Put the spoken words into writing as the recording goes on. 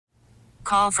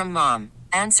Call from mom.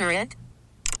 Answer it.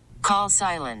 Call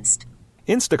silenced.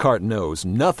 Instacart knows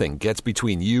nothing gets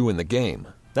between you and the game.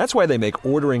 That's why they make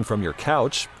ordering from your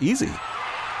couch easy.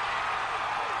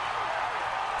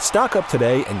 Stock up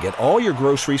today and get all your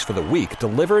groceries for the week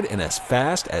delivered in as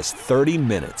fast as 30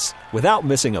 minutes without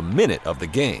missing a minute of the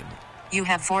game. You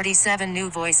have 47 new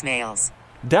voicemails.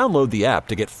 Download the app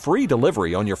to get free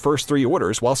delivery on your first 3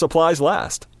 orders while supplies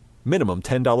last. Minimum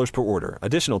 $10 per order.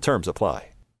 Additional terms apply.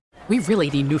 We really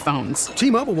need new phones.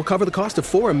 T-Mobile will cover the cost of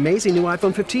 4 amazing new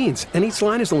iPhone 15s, and each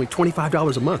line is only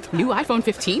 $25 a month. New iPhone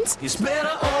 15s? It's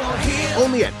better over here.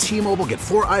 Only at T-Mobile, get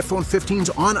 4 iPhone 15s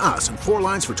on us and 4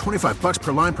 lines for $25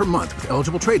 per line per month with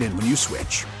eligible trade-in when you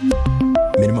switch.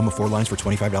 Minimum of 4 lines for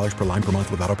 $25 per line per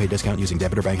month with autopay discount using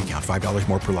debit or bank account. $5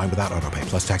 more per line without autopay,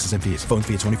 plus taxes and fees. Phone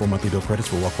fee at 24 monthly bill credits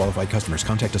for well-qualified customers.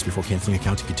 Contact us before canceling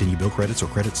account to continue bill credits or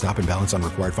credit stop and balance on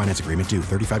required finance agreement due.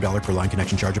 $35 per line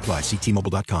connection charge applies. See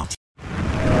T-Mobile.com.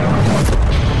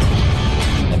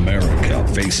 America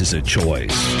faces a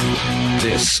choice.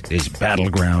 This is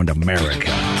Battleground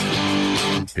America.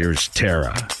 Here's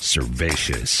Tara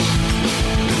Servatius.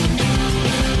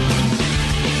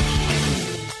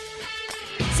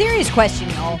 Serious question,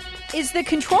 y'all. Is the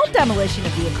controlled demolition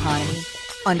of the economy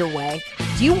underway?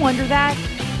 Do you wonder that?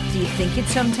 Do you think it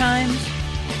sometimes?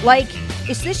 Like,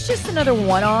 is this just another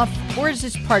one-off, or is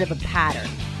this part of a pattern?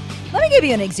 Let me give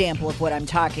you an example of what I'm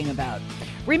talking about.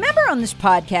 Remember on this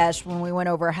podcast when we went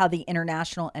over how the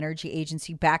International Energy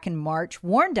Agency back in March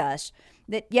warned us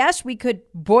that, yes, we could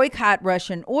boycott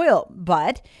Russian oil,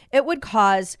 but it would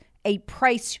cause a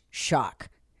price shock.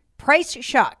 Price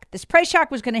shock. This price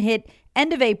shock was going to hit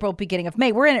end of April, beginning of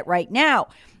May. We're in it right now.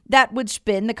 That would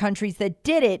spin the countries that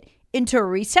did it into a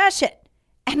recession.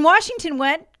 And Washington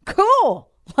went, cool,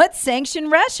 let's sanction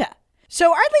Russia.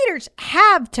 So our leaders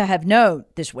have to have known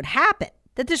this would happen,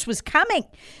 that this was coming.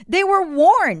 They were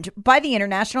warned by the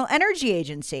International Energy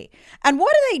Agency. And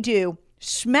what do?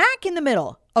 Smack in the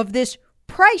middle of this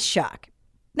price shock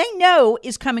they know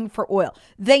is coming for oil.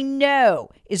 They know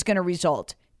is going to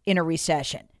result in a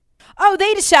recession. Oh,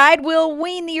 they decide we'll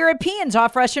wean the Europeans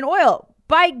off Russian oil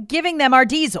by giving them our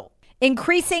diesel,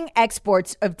 increasing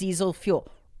exports of diesel fuel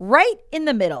right in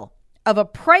the middle of a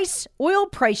oil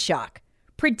price shock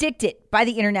predicted by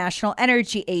the International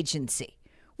Energy Agency.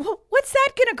 Well, what's that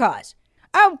going to cause?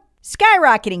 Oh,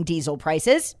 skyrocketing diesel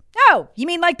prices. Oh, you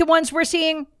mean like the ones we're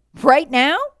seeing right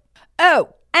now?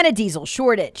 Oh, and a diesel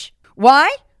shortage.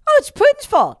 Why? Oh, it's Putin's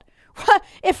fault.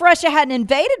 If Russia hadn't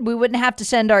invaded, we wouldn't have to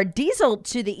send our diesel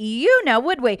to the EU now,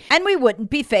 would we? And we wouldn't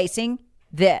be facing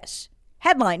this.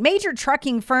 Headline, major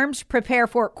trucking firms prepare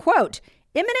for, quote,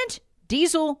 imminent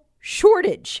diesel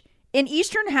shortage in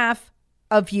eastern half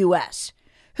of U.S.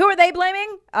 Who are they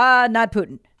blaming? Not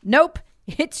Putin. Nope,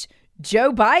 it's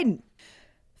Joe Biden.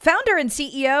 Founder and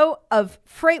CEO of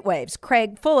FreightWaves,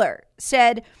 Craig Fuller,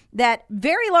 said that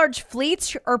very large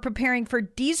fleets are preparing for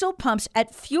diesel pumps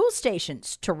at fuel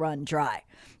stations to run dry.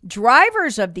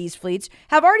 Drivers of these fleets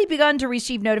have already begun to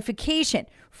receive notification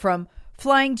from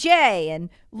Flying J and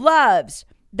Loves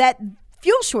that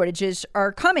fuel shortages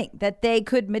are coming, that they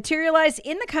could materialize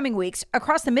in the coming weeks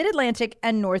across the Mid-Atlantic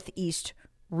and Northeast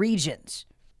regions.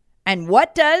 And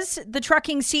what does the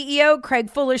trucking CEO, Craig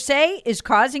Fuller, say is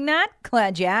causing that?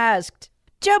 Glad you asked.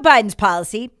 Joe Biden's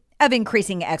policy of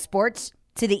increasing exports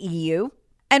to the EU.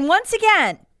 And once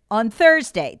again, on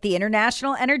Thursday, the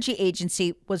International Energy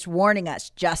Agency was warning us,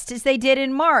 just as they did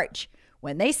in March,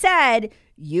 when they said,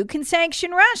 you can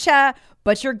sanction Russia,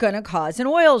 but you're going to cause an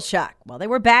oil shock. Well, they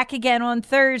were back again on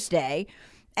Thursday.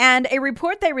 And a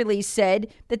report they released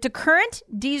said that the current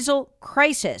diesel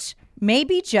crisis may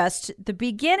be just the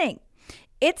beginning.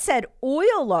 It said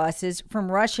oil losses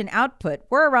from Russian output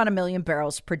were around 1 million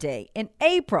barrels per day in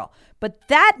April, but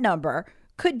that number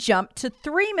could jump to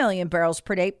 3 million barrels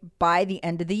per day by the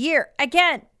end of the year.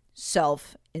 Again,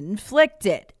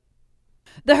 self-inflicted.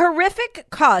 The horrific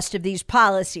cost of these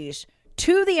policies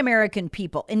to the American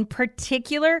people, in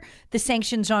particular the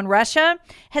sanctions on Russia,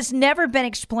 has never been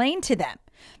explained to them.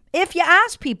 If you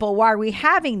ask people why are we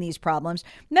having these problems,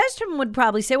 most of them would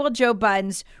probably say, well, Joe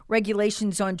Biden's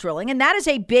regulations on drilling. And that is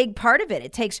a big part of it.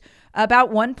 It takes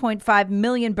about 1.5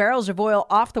 million barrels of oil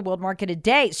off the world market a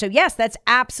day. So, yes, that's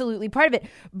absolutely part of it.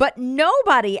 But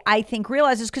nobody, I think,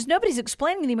 realizes, because nobody's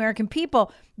explaining to the American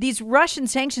people, these Russian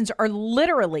sanctions are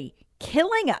literally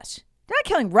killing us. They're not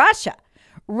killing Russia.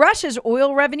 Russia's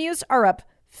oil revenues are up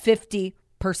 50%.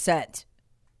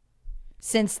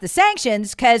 since the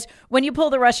sanctions, because when you pull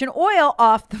the Russian oil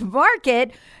off the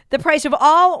market, the price of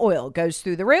all oil goes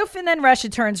through the roof, and then Russia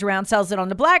turns around, sells it on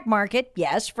the black market,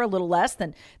 yes, for a little less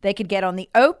than they could get on the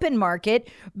open market,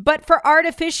 but for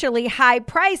artificially high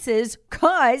prices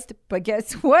caused, but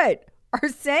guess what, are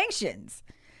sanctions.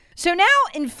 So now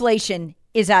inflation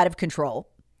is out of control.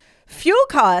 Fuel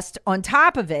costs on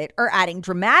top of it are adding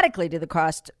dramatically to the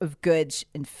cost of goods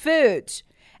and foods.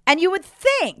 And you would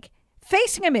think,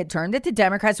 facing a midterm, that the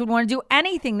Democrats would want to do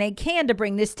anything they can to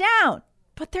bring this down.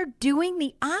 But they're doing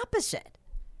the opposite.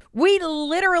 We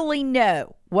literally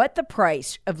know what the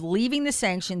price of leaving the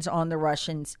sanctions on the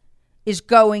Russians is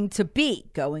going to be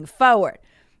going forward.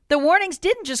 The warnings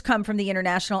didn't just come from the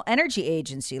International Energy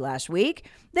Agency last week.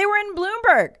 They were in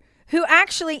Bloomberg, who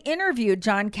actually interviewed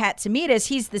John Katsimitidis.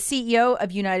 He's the CEO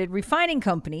of United Refining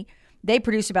Company. They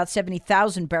produce about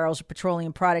 70,000 barrels of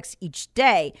petroleum products each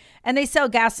day, and they sell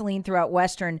gasoline throughout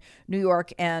western New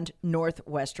York and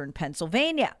northwestern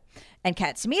Pennsylvania. And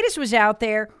Katsimitidis was out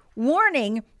there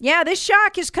warning, yeah, this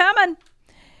shock is coming.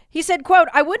 He said, quote,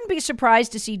 "I wouldn't be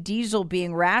surprised to see diesel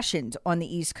being rationed on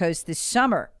the East Coast this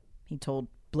summer," he told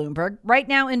Bloomberg. "Right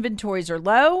now, inventories are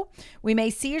low. We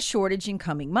may see a shortage in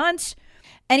coming months."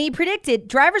 And he predicted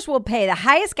drivers will pay the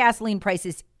highest gasoline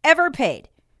prices ever paid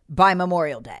by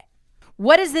Memorial Day.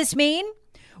 What does this mean?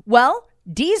 Well,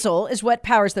 diesel is what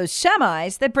powers those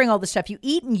semis that bring all the stuff you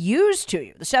eat and use to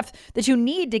you, the stuff that you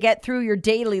need to get through your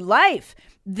daily life.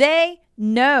 They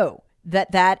know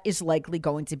that that is likely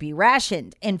going to be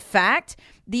rationed. In fact,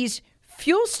 these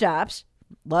fuel stops,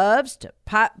 Loves to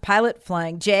Pilot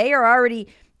Flying J, are already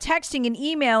texting and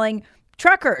emailing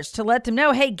truckers to let them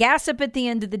know, hey, gas up at the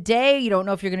end of the day. You don't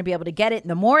know if you're going to be able to get it in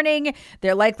the morning.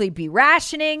 They'll likely be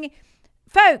rationing.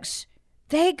 Folks,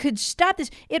 they could stop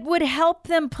this. It would help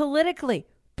them politically,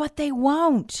 but they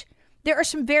won't. There are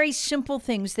some very simple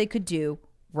things they could do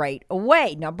right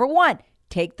away. Number one,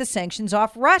 take the sanctions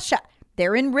off Russia.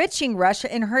 They're enriching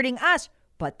Russia and hurting us,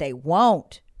 but they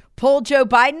won't. Pull Joe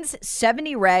Biden's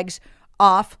 70 regs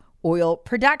off oil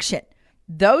production.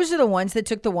 Those are the ones that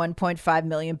took the 1.5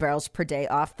 million barrels per day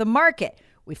off the market.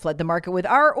 We flood the market with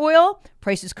our oil.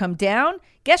 Prices come down.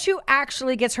 Guess who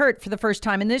actually gets hurt for the first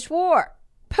time in this war?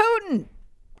 Putin.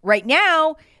 Right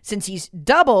now, since he's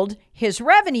doubled his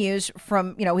revenues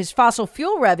from, his fossil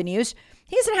fuel revenues,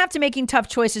 he doesn't have to making tough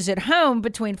choices at home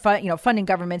between, funding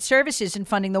government services and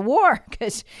funding the war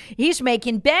because he's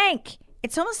making bank.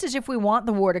 It's almost as if we want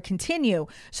the war to continue,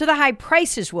 so the high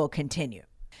prices will continue.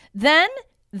 Then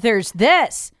there's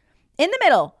this. In the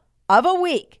middle of a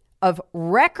week of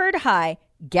record high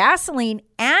gasoline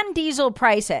and diesel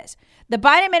prices, the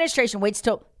Biden administration waits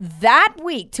till that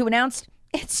week to announce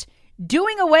it's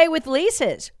doing away with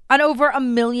leases on over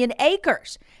 1 million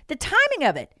acres. The timing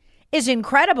of it is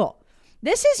incredible.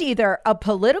 This is either a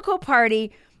political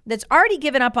party that's already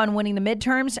given up on winning the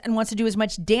midterms and wants to do as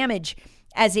much damage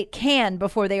as it can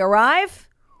before they arrive,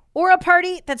 or a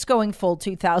party that's going full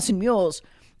 2,000 mules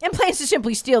and plans to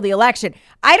simply steal the election.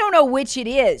 I don't know which it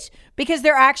is because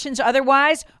their actions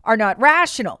otherwise are not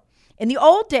rational. In the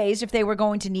old days, if they were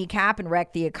going to kneecap and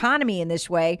wreck the economy in this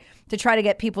way to try to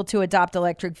get people to adopt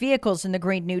electric vehicles in the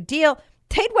Green New Deal,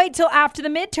 they'd wait till after the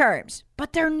midterms.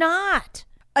 But they're not.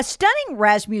 A stunning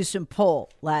Rasmussen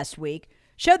poll last week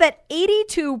showed that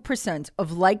 82%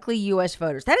 of likely U.S.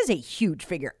 voters, that is a huge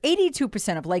figure,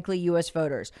 82% of likely U.S.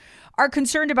 voters are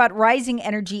concerned about rising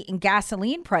energy and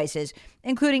gasoline prices,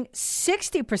 including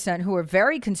 60% who are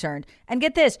very concerned. And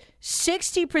get this,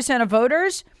 60% of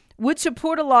voters would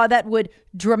support a law that would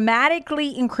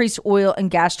dramatically increase oil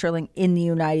and gas drilling in the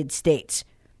United States.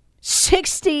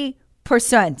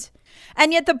 60%.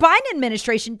 And yet the Biden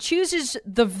administration chooses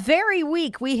the very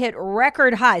week we hit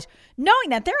record highs, knowing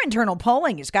that their internal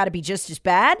polling has got to be just as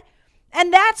bad.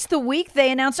 And that's the week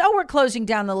they announce, we're closing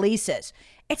down the leases.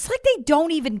 It's like they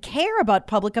don't even care about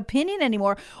public opinion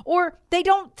anymore, or they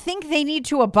don't think they need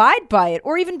to abide by it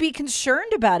or even be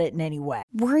concerned about it in any way.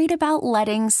 Worried about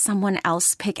letting someone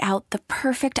else pick out the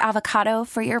perfect avocado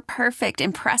for your perfect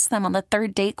impress them on the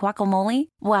third date guacamole?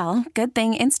 Well, good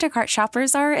thing Instacart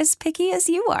shoppers are as picky as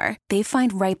you are. They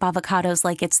find ripe avocados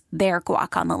like it's their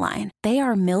guac on the line. They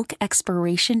are milk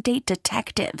expiration date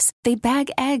detectives. They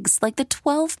bag eggs like the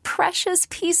 12 precious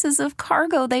pieces of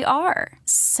cargo they are.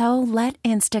 So let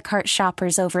Instacart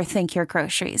shoppers overthink your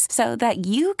groceries so that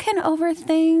you can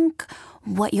overthink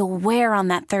what you'll wear on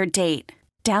that third date.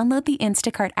 Download the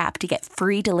Instacart app to get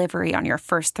free delivery on your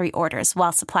first 3 orders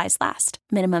while supplies last.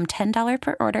 Minimum $10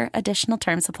 per order. Additional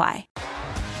terms apply.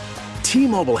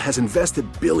 T-Mobile has invested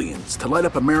billions to light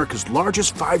up America's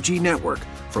largest 5G network,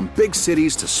 from big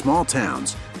cities to small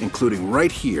towns, including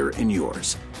right here in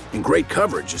yours. And great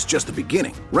coverage is just the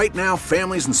beginning. Right now,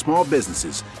 families and small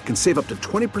businesses can save up to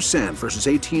 20% versus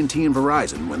AT&T and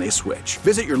Verizon when they switch.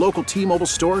 Visit your local T-Mobile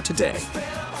store today.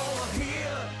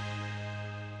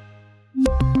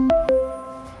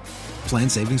 Plan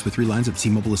savings with 3 lines of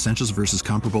T-Mobile Essentials versus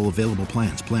comparable available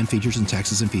plans. Plan features and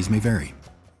taxes and fees may vary.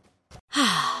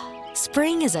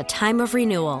 Spring is a time of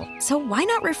renewal, so why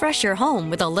not refresh your home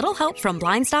with a little help from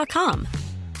Blinds.com?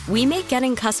 We make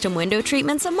getting custom window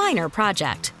treatments a minor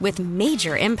project with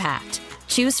major impact.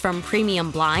 Choose from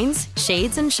premium blinds,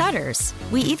 shades, and shutters.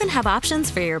 We even have options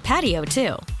for your patio,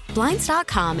 too.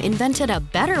 Blinds.com invented a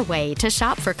better way to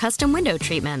shop for custom window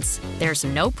treatments. There's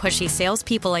no pushy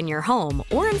salespeople in your home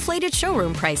or inflated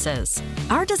showroom prices.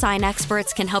 Our design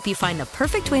experts can help you find the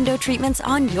perfect window treatments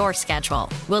on your schedule.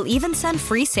 We'll even send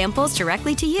free samples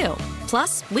directly to you.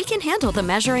 Plus, we can handle the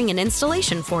measuring and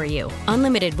installation for you.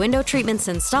 Unlimited window treatments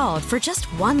installed for just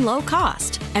one low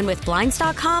cost. And with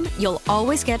Blinds.com, you'll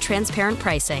always get transparent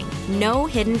pricing. No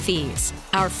hidden fees.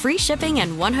 Our free shipping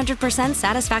and 100%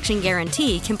 satisfaction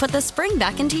guarantee can put the spring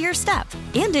back into your step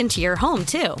and into your home,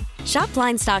 too. Shop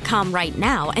Blinds.com right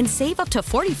now and save up to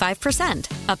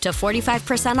 45%. Up to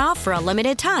 45% off for a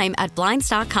limited time at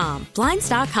Blinds.com.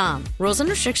 Blinds.com. Rules and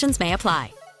restrictions may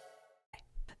apply.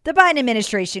 The Biden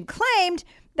administration claimed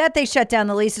that they shut down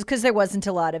the leases because there wasn't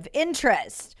a lot of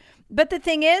interest. But the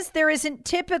thing is, there isn't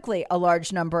typically a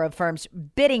large number of firms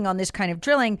bidding on this kind of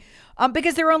drilling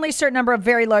because there are only a certain number of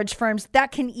very large firms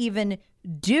that can even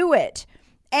do it.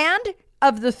 And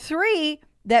of the 3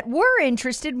 that were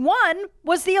interested, one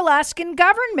was the Alaskan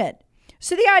government.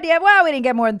 So the idea, well, we didn't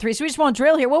get more than 3, so we just won't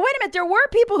drill here. Well, wait a minute. There were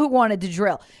people who wanted to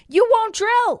drill. You won't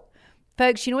drill.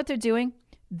 Folks, you know what they're doing?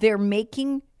 They're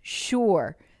making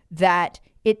sure that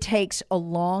it takes a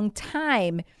long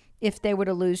time, if they were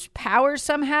to lose power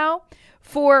somehow,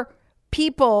 for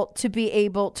people to be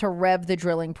able to rev the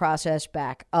drilling process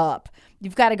back up.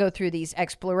 You've got to go through these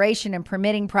exploration and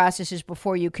permitting processes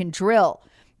before you can drill.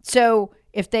 So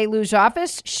if they lose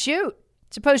office, shoot.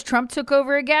 Suppose Trump took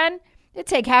over again, it'd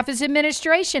take half his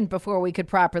administration before we could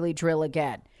properly drill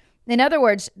again. In other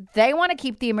words, they want to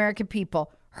keep the American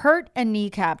people hurt and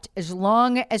kneecapped as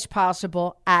long as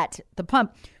possible at the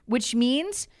pump, which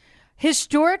means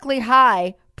historically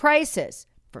high prices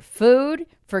for food,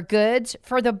 for goods,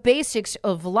 for the basics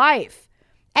of life.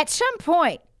 At some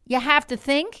point, you have to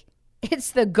think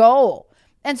it's the goal.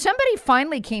 And somebody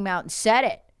finally came out and said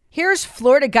it. Here's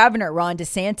Florida Governor Ron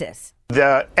DeSantis.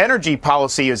 The energy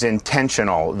policy is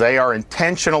intentional. They are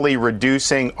intentionally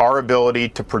reducing our ability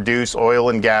to produce oil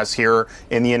and gas here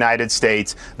in the United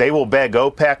States. They will beg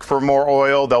OPEC for more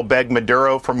oil. They'll beg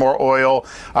Maduro for more oil.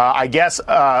 I guess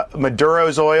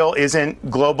Maduro's oil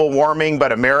isn't global warming,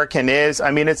 but American is.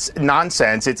 I mean, it's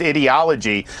nonsense. It's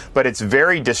ideology, but it's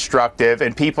very destructive,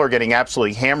 and people are getting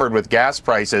absolutely hammered with gas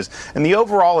prices. And the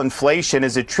overall inflation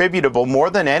is attributable more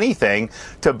than anything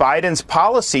to Biden's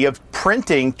policy of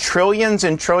printing trillions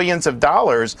and trillions of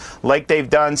dollars like they've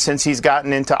done since he's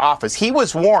gotten into office. He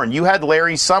was warned. You had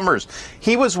Larry Summers.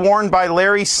 He was warned by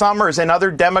Larry Summers and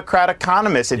other Democrat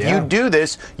economists. If you do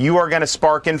this, you are going to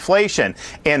spark inflation.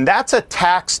 And that's a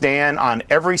tax, Dan, on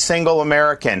every single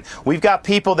American. We've got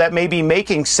people that may be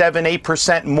making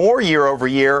 7-8% more year over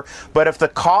year, but if the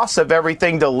costs of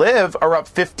everything to live are up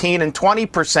 15 and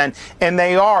 20%, and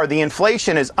they are, the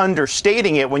inflation is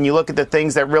understating it when you look at the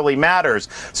things that really matters.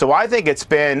 So I think it's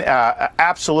been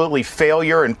absolutely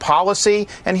failure in policy.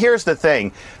 And here's the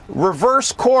thing.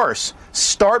 Reverse course.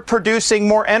 Start producing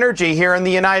more energy here in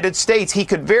the United States. He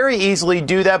could very easily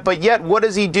do that, but yet what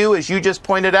does he do? As you just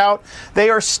pointed out, they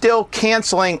are still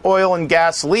canceling oil and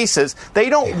gas leases. They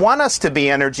don't want us to be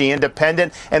energy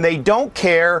independent, and they don't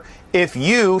care if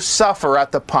you suffer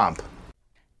at the pump.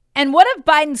 And what of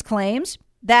Biden's claims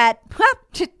that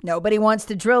nobody wants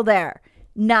to drill there?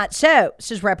 Not so,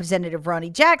 says Representative Ronnie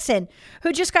Jackson,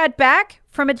 who just got back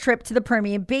from a trip to the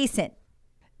Permian Basin.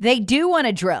 They do want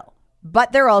to drill,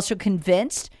 but they're also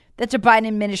convinced that the Biden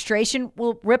administration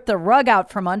will rip the rug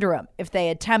out from under them if they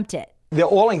attempt it. The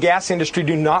oil and gas industry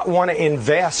do not want to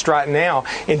invest right now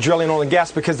in drilling oil and gas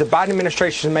because the Biden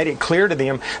administration has made it clear to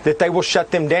them that they will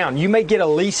shut them down. You may get a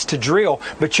lease to drill,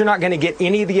 but you're not going to get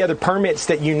any of the other permits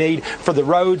that you need for the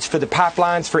roads, for the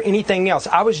pipelines, for anything else.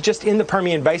 I was just in the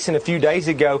Permian Basin a few days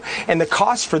ago, and the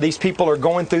costs for these people are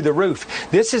going through the roof.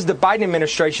 This is the Biden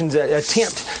administration's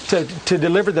attempt to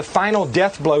deliver the final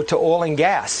death blow to oil and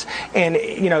gas. And,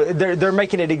 you know, they're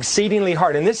making it exceedingly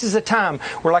hard. And this is a time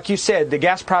where, like you said, the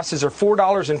gas prices are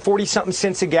 $4.40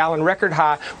 something a gallon, record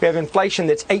high. We have inflation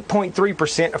that's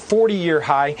 8.3%, a 40-year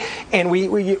high. And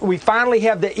we finally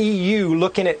have the EU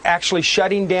looking at actually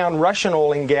shutting down Russian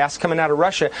oil and gas coming out of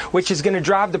Russia, which is going to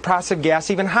drive the price of gas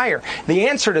even higher. The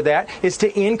answer to that is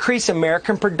to increase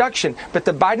American production. But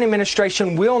the Biden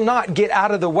administration will not get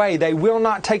out of the way. They will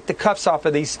not take the cuffs off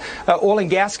of these oil and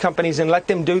gas companies and let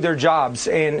them do their jobs.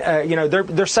 And,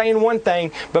 they're saying one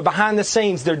thing, but behind the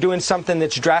scenes, they're doing something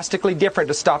that's drastically different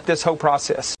to stop this whole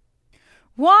process.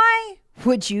 Why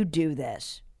would you do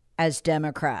this as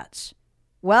Democrats?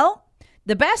 Well,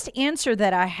 the best answer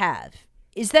that I have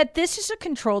is that this is a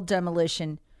controlled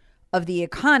demolition of the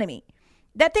economy,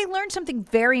 that they learned something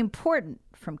very important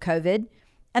from COVID,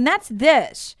 and that's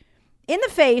this. In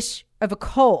the face of a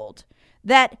cold,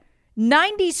 that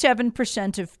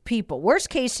 97% of people, worst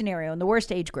case scenario in the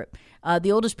worst age group,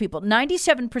 the oldest people,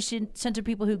 97% of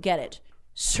people who get it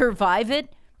survive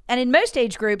it. And in most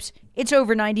age groups, it's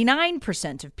over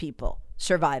 99% of people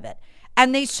survive it.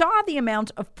 And they saw the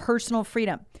amount of personal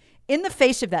freedom in the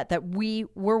face of that we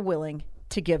were willing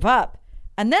to give up.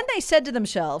 And then they said to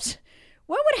themselves,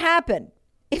 what would happen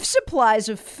if supplies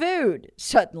of food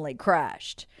suddenly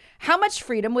crashed? How much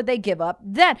freedom would they give up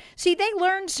then? See, they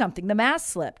learned something. The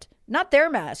mask slipped. Not their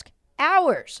mask,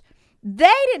 ours.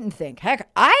 They didn't think, heck,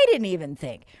 I didn't even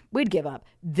think we'd give up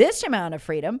this amount of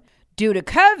freedom due to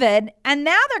COVID. And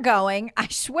now they're going, I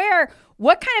swear,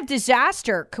 what kind of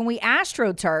disaster can we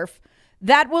astroturf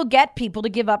that will get people to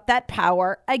give up that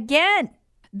power again?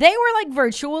 They were like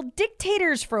virtual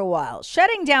dictators for a while,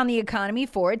 shutting down the economy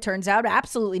for, it turns out,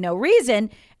 absolutely no reason.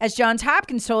 As Johns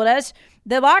Hopkins told us,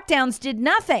 the lockdowns did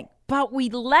nothing, but we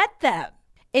let them.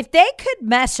 If they could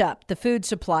mess up the food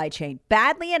supply chain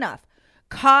badly enough,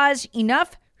 cause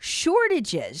enough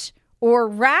shortages or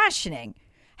rationing,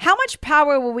 how much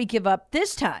power will we give up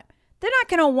this time? They're not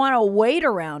going to want to wait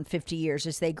around 50 years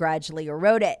as they gradually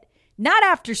erode it. Not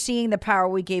after seeing the power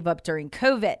we gave up during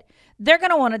COVID. They're going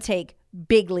to want to take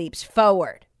big leaps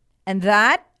forward. And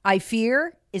that, I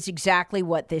fear, is exactly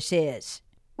what this is.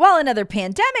 While another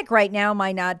pandemic right now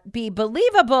might not be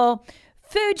believable,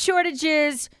 food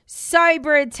shortages,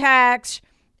 cyber attacks,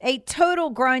 a total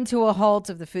grind to a halt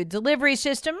of the food delivery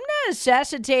system,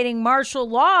 necessitating martial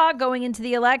law going into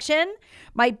the election,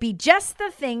 might be just the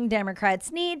thing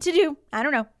Democrats need to do. I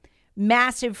don't know.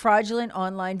 Massive fraudulent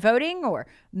online voting or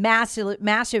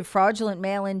massive fraudulent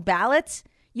mail-in ballots.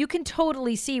 You can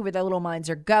totally see where their little minds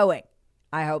are going.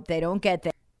 I hope they don't get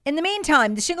there. In the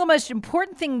meantime, the single most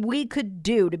important thing we could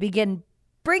do to begin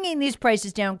bringing these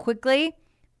prices down quickly,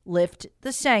 lift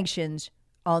the sanctions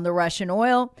on the Russian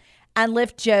oil and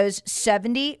lift Joe's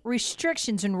 70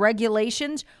 restrictions and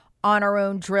regulations on our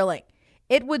own drilling.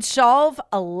 It would solve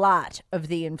a lot of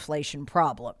the inflation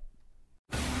problem.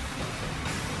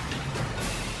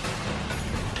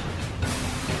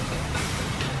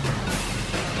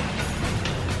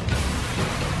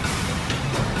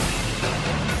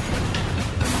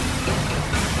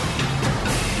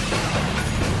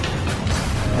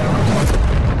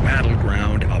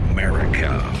 Battleground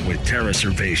America with Tara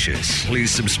Servatius.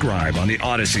 Please subscribe on the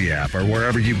Odyssey app or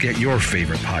wherever you get your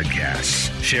favorite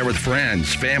podcasts. Share with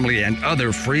friends, family, and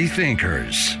other free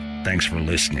thinkers. Thanks for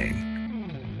listening.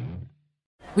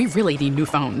 We really need new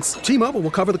phones. T-Mobile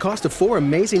will cover the cost of 4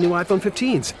 amazing new iPhone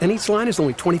 15s, and each line is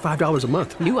only $25 a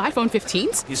month. New iPhone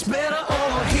 15s? It's better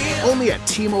over here. Only at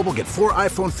T-Mobile, get 4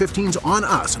 iPhone 15s on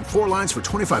us and 4 lines for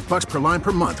 $25 per line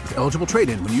per month with eligible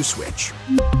trade-in when you switch.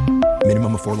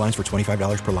 Minimum of 4 lines for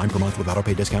 $25 per line per month with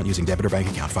autopay discount using debit or bank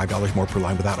account. $5 more per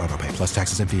line without autopay, plus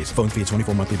taxes and fees. Phone fee at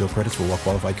 24 monthly bill credits for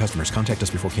well-qualified customers. Contact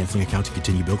us before canceling account to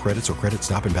continue bill credits or credit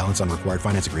stop and balance on required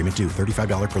finance agreement due.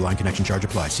 $35 per line connection charge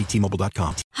applies. See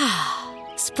T-Mobile.com.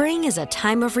 Spring is a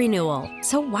time of renewal,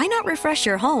 so why not refresh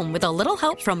your home with a little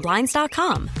help from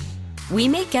Blinds.com? We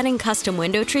make getting custom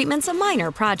window treatments a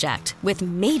minor project with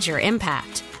major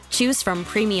impact. Choose from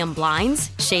premium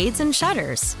blinds, shades, and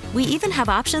shutters. We even have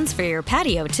options for your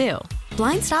patio, too.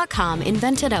 Blinds.com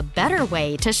invented a better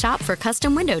way to shop for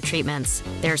custom window treatments.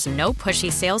 There's no pushy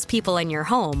salespeople in your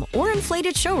home or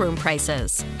inflated showroom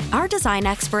prices. Our design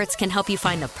experts can help you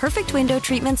find the perfect window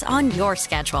treatments on your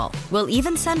schedule. We'll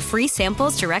even send free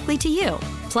samples directly to you.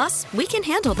 Plus, we can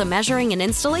handle the measuring and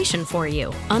installation for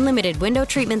you. Unlimited window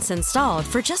treatments installed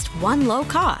for just one low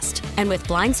cost. And with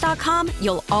Blinds.com,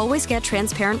 you'll always get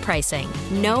transparent pricing.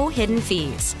 No hidden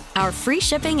fees. Our free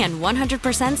shipping and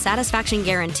 100% satisfaction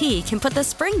guarantee can put the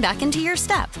spring back into your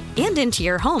step and into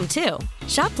your home, too.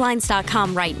 Shop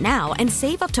Blinds.com right now and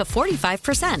save up to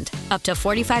 45%. Up to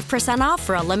 45% off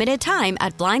for a limited time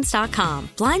at Blinds.com.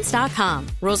 Blinds.com.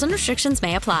 Rules and restrictions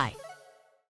may apply.